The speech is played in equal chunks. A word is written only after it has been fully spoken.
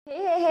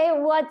Hey,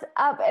 what's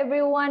up,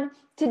 everyone?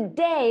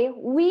 Today,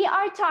 we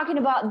are talking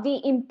about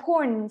the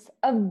importance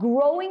of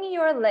growing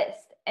your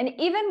list and,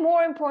 even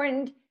more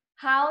important,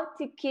 how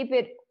to keep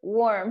it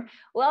warm.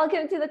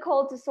 Welcome to the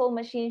Cold to Soul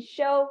Machine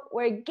show,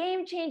 where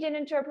game changing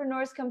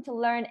entrepreneurs come to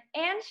learn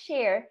and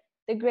share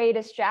the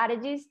greatest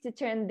strategies to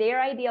turn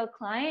their ideal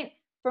client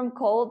from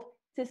cold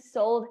to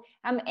sold.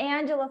 I'm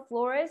Angela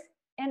Flores,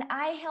 and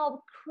I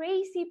help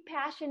crazy,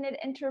 passionate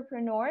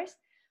entrepreneurs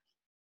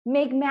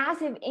make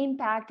massive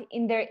impact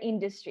in their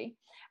industry.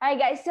 All right,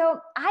 guys. So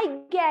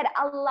I get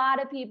a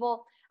lot of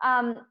people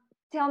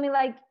tell me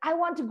like, I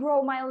want to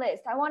grow my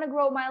list. I want to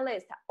grow my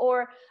list,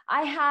 or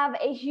I have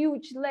a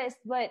huge list,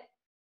 but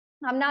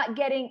I'm not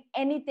getting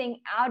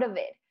anything out of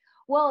it.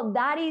 Well,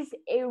 that is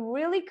a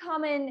really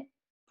common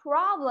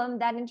problem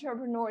that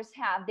entrepreneurs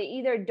have. They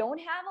either don't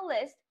have a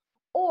list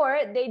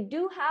or they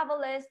do have a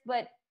list,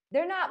 but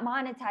they're not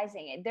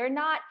monetizing it. They're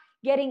not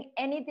getting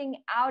anything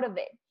out of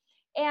it.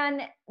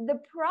 And the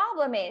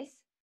problem is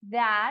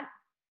that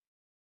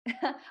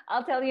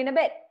I'll tell you in a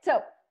bit.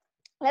 So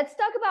let's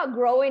talk about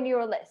growing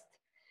your list,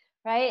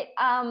 right?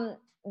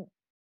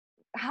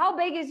 How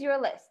big is your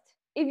list?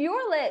 If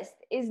your list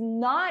is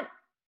not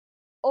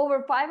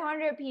over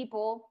 500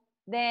 people,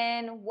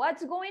 then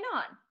what's going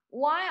on?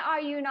 Why are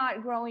you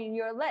not growing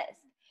your list?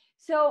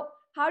 So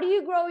how do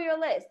you grow your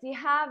list? You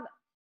have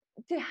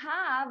to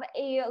have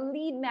a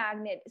lead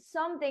magnet,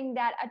 something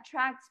that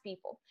attracts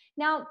people.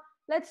 Now,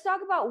 let's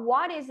talk about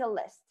what is a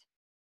list.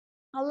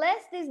 A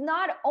list is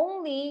not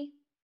only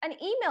an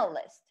email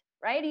list,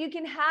 right? You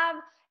can have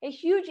a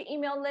huge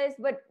email list,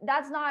 but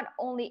that's not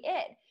only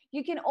it.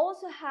 You can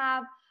also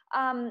have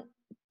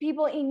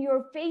people in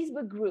your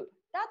Facebook group.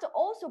 That's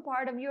also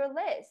part of your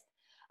list.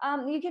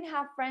 You can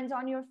have friends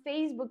on your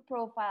Facebook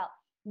profile.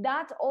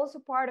 That's also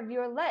part of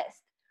your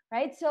list,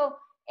 right? So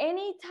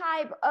any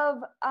type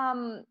of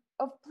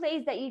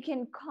place that you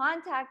can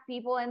contact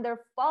people and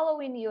they're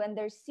following you and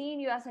they're seeing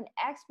you as an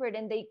expert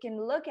and they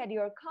can look at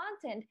your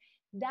content,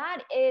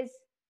 that is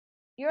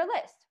your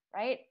list,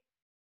 right?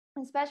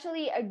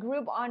 Especially a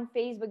group on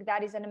Facebook,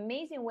 that is an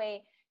amazing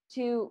way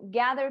to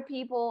gather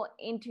people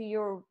into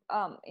your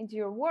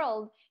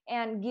world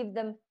and give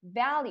them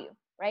value,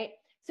 right?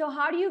 So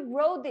how do you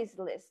grow these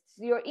lists?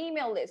 Your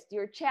email list,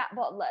 your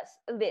chatbot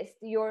list,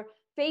 your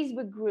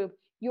Facebook group,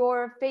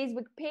 your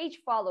Facebook page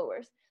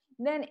followers.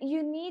 Then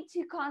you need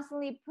to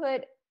constantly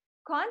put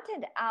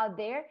content out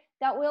there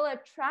that will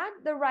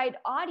attract the right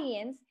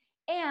audience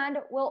and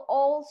will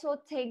also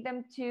take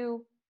them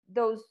to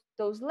those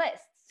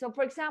lists. So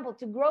for example,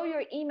 to grow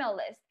your email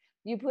list,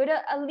 you put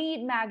a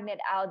lead magnet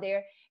out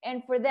there,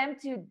 and for them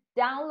to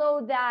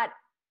download that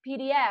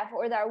PDF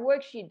or that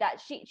worksheet,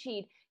 that cheat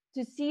sheet,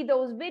 to see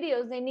those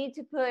videos, they need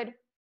to put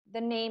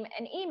the name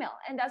and email.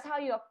 And that's how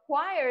you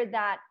acquire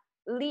that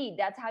lead.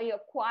 That's how you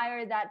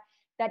acquire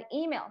that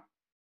email.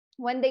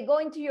 When they go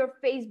into your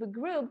Facebook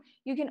group,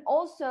 you can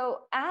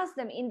also ask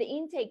them in the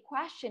intake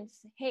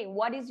questions, hey,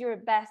 what is your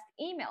best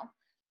email?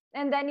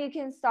 And then you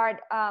can start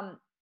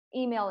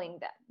emailing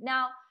them.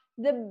 Now,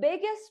 the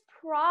biggest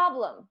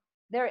problem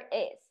there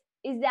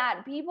is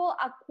that people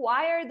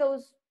acquire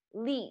those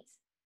leads.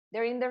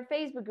 They're in their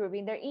Facebook group,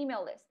 in their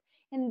email list,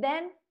 and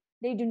then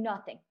they do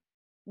nothing.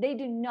 They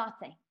do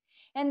nothing.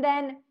 And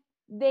then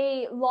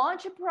they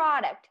launch a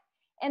product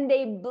and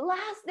they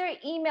blast their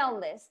email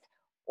list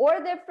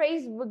or their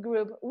Facebook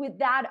group with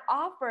that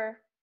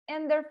offer,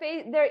 and their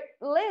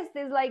list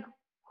is like,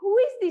 who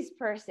is this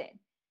person,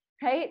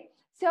 right?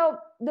 So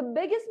the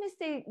biggest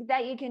mistake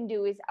that you can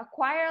do is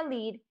acquire a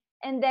lead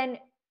and then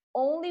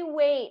only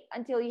wait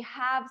until you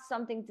have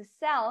something to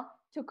sell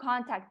to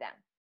contact them.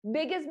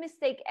 Biggest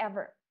mistake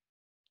ever.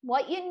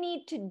 What you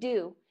need to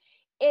do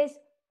is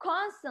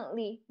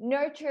constantly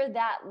nurture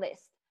that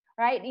list,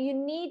 right? You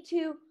need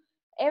to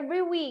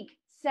every week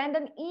send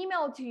an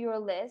email to your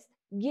list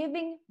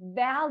giving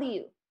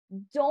value.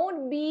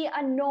 Don't be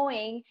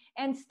annoying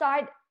and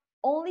start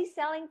only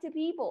selling to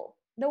people.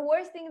 The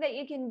worst thing that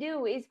you can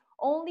do is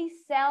only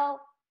sell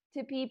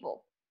to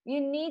people. You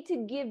need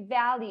to give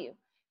value.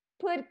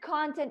 Put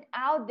content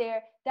out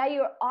there that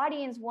your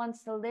audience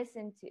wants to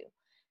listen to.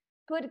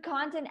 Put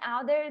content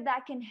out there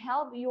that can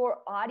help your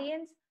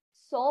audience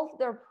solve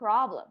their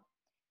problem.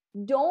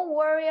 Don't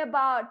worry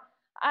about,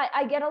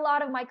 I get a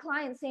lot of my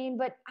clients saying,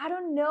 but I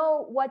don't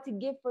know what to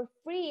give for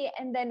free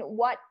and then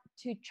what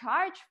to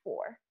charge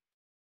for.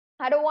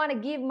 I don't want to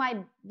give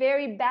my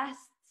very best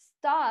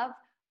stuff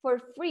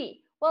for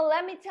free. Well,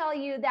 let me tell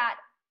you that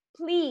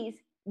please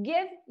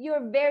give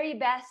your very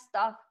best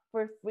stuff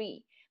for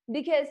free,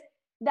 because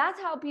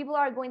that's how people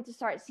are going to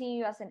start seeing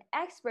you as an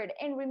expert.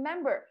 And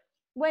remember,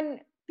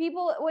 when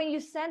you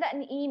send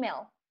an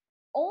email,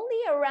 only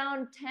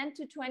around 10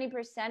 to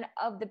 20%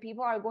 of the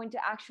people are going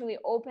to actually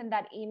open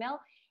that email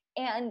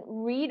and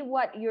read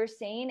what you're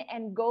saying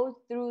and go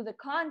through the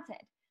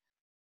content.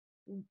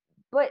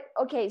 But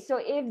okay, so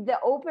if the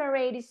open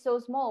rate is so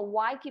small,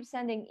 why keep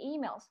sending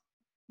emails?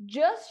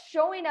 Just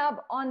showing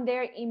up on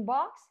their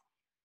inbox,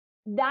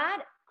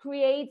 that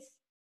creates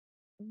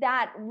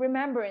that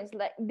remembrance.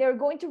 Like they're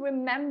going to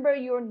remember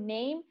your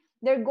name.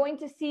 They're going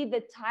to see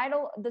the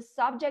title, the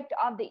subject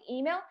of the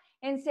email,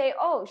 and say,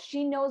 oh,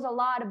 she knows a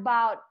lot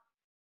about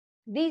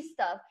this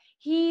stuff.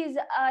 He's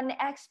an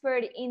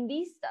expert in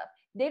this stuff.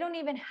 They don't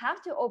even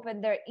have to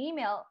open their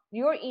email,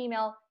 your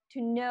email,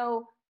 to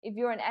know if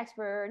you're an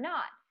expert or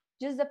not.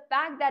 Just the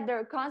fact that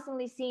they're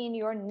constantly seeing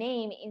your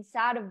name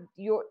inside of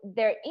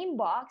their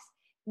inbox,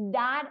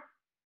 that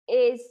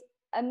is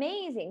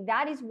amazing.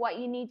 That is what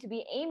you need to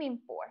be aiming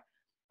for.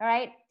 All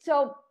right.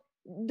 So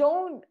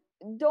don't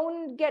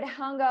get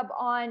hung up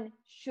on,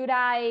 should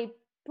I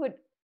put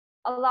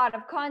a lot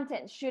of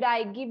content? Should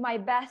I give my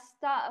best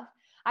stuff?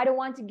 I don't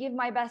want to give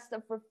my best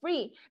stuff for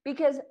free,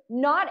 because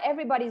not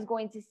everybody's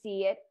going to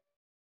see it,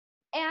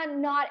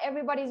 and not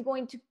everybody's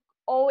going to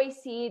always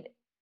see it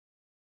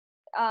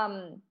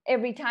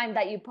every time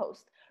that you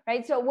post,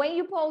 right? So when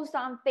you post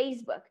on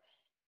Facebook,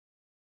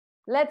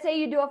 let's say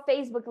you do a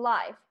Facebook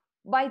Live,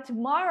 by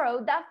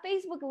tomorrow, that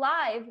Facebook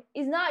Live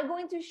is not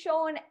going to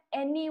show on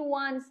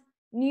anyone's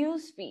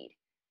news feed.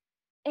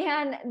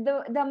 And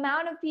the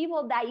amount of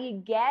people that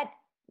you get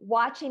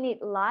watching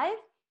it live,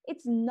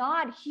 it's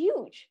not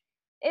huge.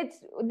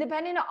 It's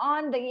depending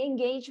on the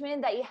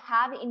engagement that you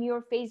have in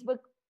your Facebook,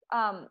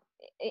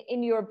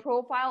 in your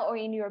profile or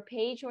in your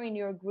page or in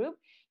your group,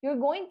 you're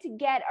going to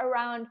get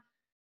around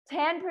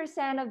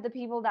 10% of the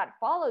people that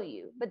follow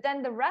you, but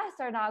then the rest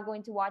are not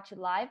going to watch it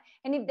live.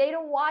 And if they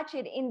don't watch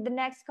it in the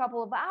next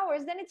couple of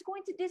hours, then it's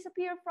going to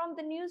disappear from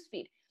the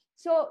newsfeed.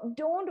 So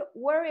don't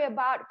worry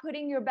about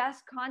putting your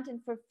best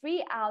content for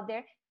free out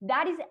there.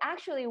 That is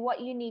actually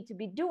what you need to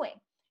be doing.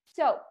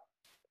 So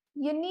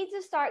you need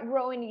to start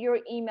growing your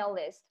email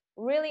list.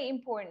 Really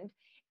important.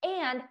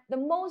 And the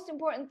most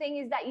important thing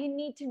is that you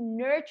need to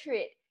nurture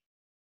it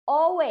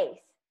always.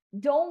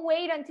 Don't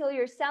wait until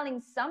you're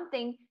selling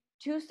something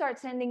to start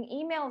sending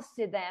emails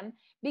to them,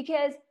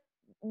 because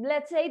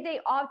let's say they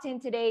opt in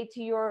today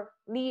to your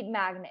lead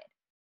magnet.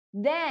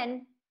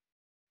 Then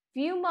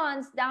few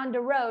months down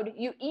the road,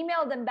 you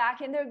email them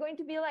back and they're going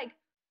to be like,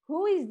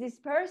 who is this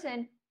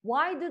person?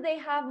 Why do they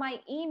have my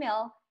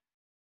email?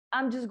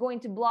 I'm just going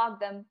to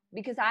block them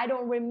because I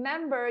don't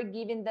remember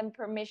giving them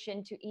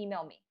permission to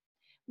email me.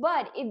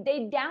 But if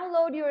they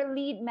download your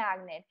lead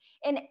magnet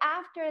and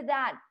after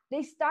that,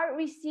 they start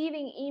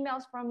receiving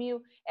emails from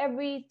you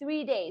every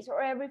 3 days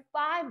or every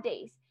 5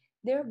 days,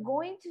 they're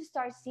going to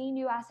start seeing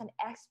you as an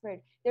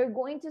expert. They're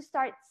going to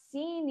start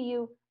seeing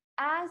you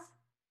as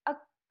a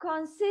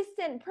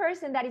consistent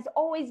person that is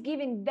always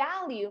giving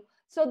value.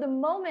 So the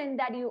moment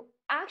that you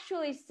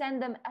actually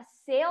send them a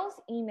sales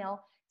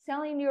email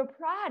selling your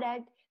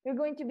product, they're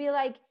going to be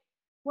like,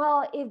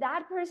 well, if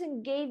that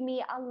person gave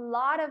me a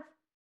lot of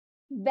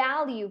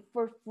value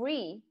for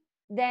free,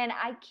 then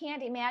I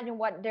can't imagine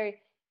what they're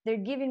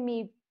giving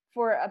me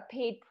for a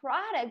paid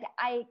product.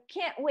 I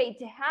can't wait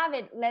to have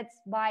it. Let's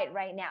buy it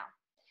right now.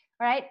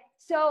 All right.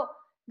 So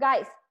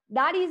guys,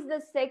 that is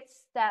the 6th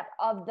step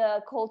of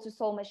the Call to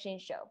Soul Machine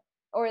show,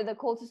 or the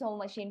Call to Soul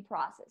Machine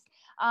process.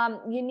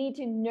 You need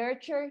to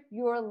nurture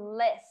your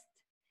list.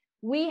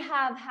 We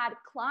have had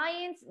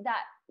clients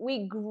that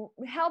we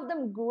help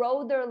them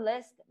grow their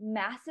list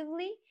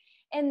massively,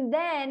 and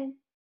then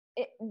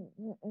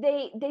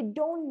they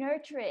don't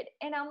nurture it,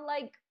 and I'm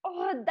like,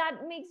 oh,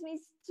 that makes me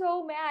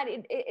so mad.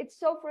 It's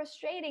so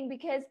frustrating,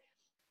 because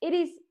it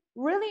is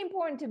really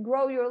important to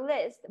grow your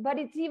list, but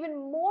it's even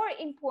more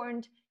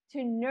important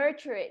to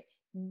nurture it,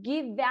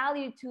 give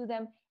value to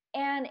them,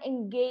 and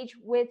engage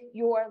with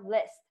your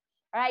list.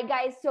 All right,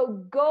 guys,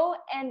 so go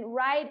and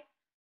write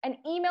an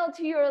email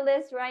to your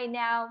list right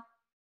now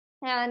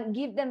and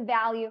give them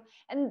value.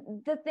 And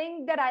the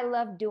thing that I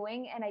love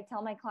doing, and I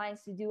tell my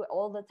clients to do it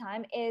all the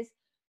time, is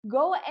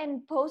go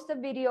and post a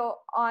video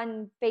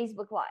on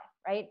Facebook Live,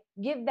 right?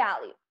 Give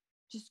value.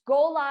 Just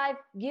go live,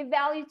 give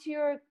value to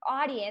your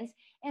audience.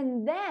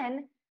 And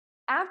then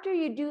after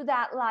you do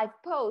that live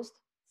post,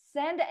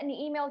 send an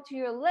email to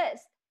your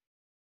list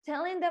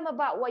telling them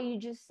about what you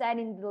just said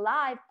in the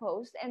live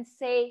post, and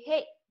say,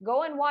 hey,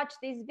 go and watch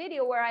this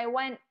video where I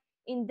went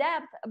in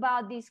depth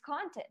about this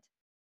content,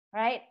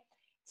 right?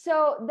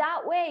 So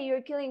that way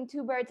you're killing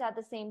 2 birds at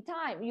the same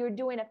time. You're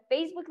doing a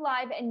Facebook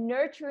Live and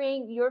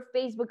nurturing your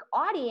Facebook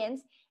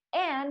audience,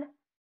 and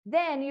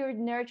then you're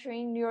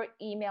nurturing your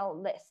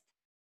email list.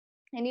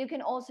 And you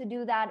can also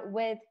do that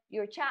with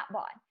your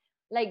chatbot.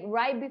 Like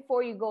right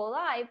before you go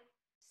live,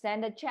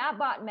 send a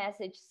chatbot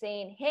message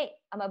saying, hey,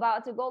 I'm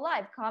about to go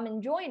live, come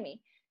and join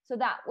me. So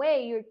that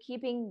way you're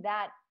keeping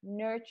that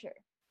nurture,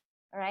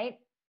 all right?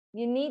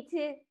 You need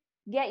to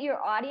get your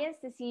audience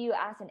to see you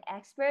as an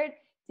expert,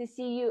 to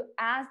see you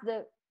as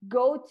the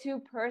go-to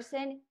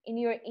person in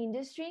your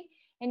industry.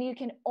 And you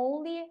can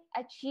only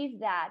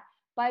achieve that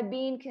by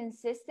being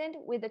consistent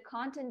with the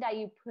content that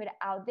you put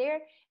out there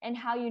and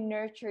how you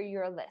nurture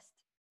your list.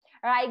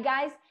 All right,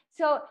 guys.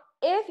 So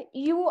if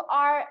you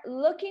are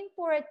looking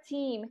for a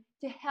team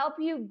to help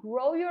you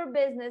grow your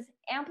business,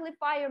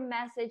 amplify your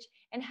message,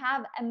 and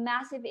have a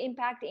massive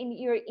impact in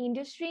your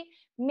industry,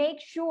 make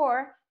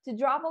sure to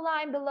drop a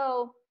line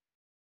below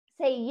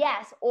say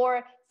yes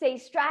or say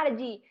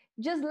strategy,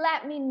 just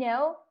let me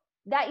know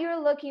that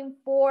you're looking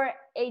for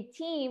a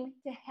team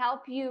to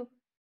help you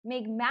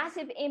make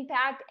massive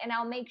impact, and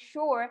I'll make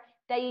sure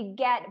that you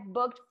get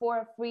booked for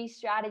a free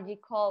strategy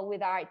call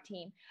with our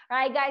team. All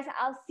right, guys,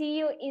 I'll see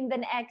you in the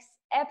next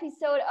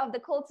episode of the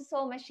Cult to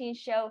Soul Machine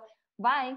show. Bye.